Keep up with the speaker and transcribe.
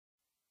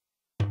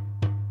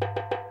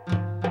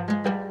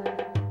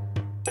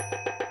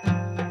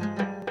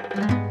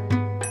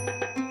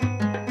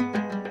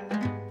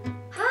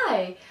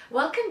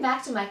Welcome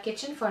back to my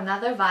kitchen for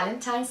another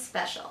Valentine's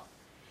special.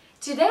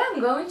 Today I'm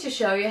going to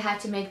show you how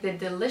to make the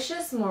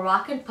delicious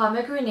Moroccan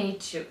pomegranate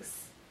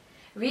juice.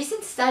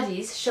 Recent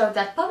studies show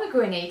that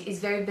pomegranate is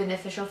very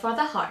beneficial for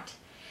the heart,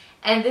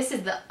 and this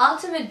is the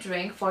ultimate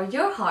drink for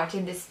your heart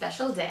in this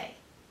special day.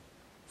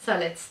 So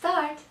let's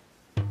start!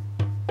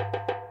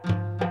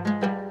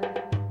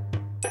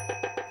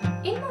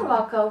 In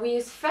Morocco, we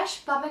use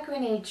fresh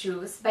pomegranate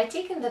juice by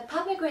taking the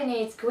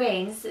pomegranate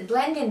grains,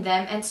 blending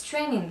them and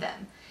straining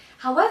them.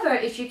 However,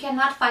 if you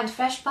cannot find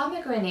fresh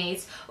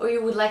pomegranates or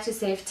you would like to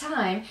save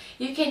time,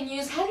 you can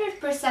use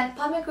 100%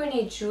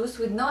 pomegranate juice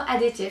with no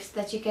additives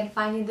that you can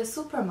find in the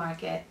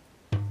supermarket.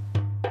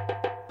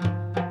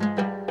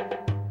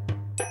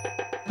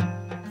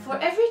 For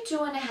every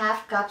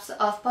 2.5 cups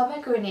of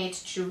pomegranate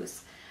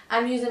juice,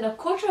 I'm using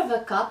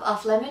 1/4 cup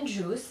of lemon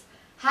juice,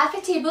 half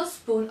a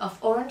tablespoon of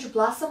orange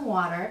blossom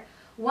water,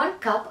 1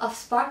 cup of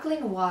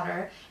sparkling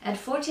water, and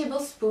 4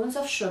 tablespoons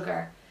of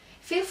sugar.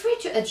 Feel free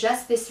to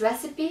adjust this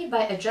recipe by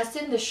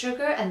adjusting the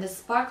sugar and the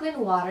sparkling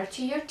water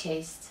to your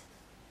taste.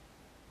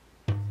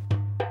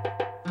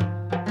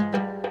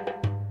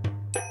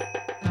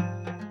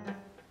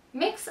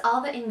 Mix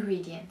all the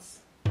ingredients.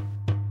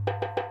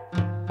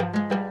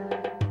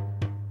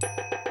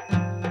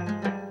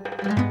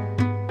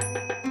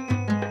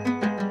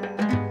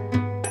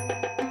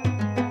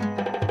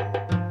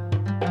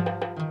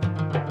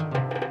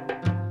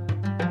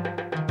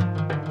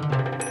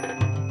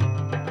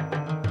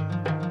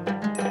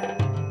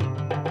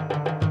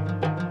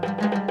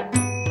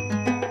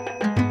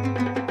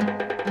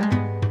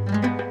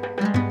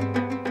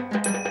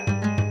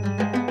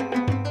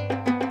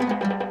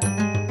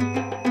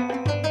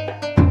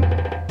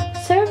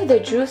 Serve the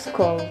juice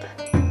cold.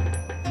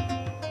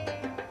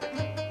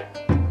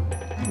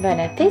 Bon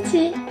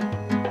appétit!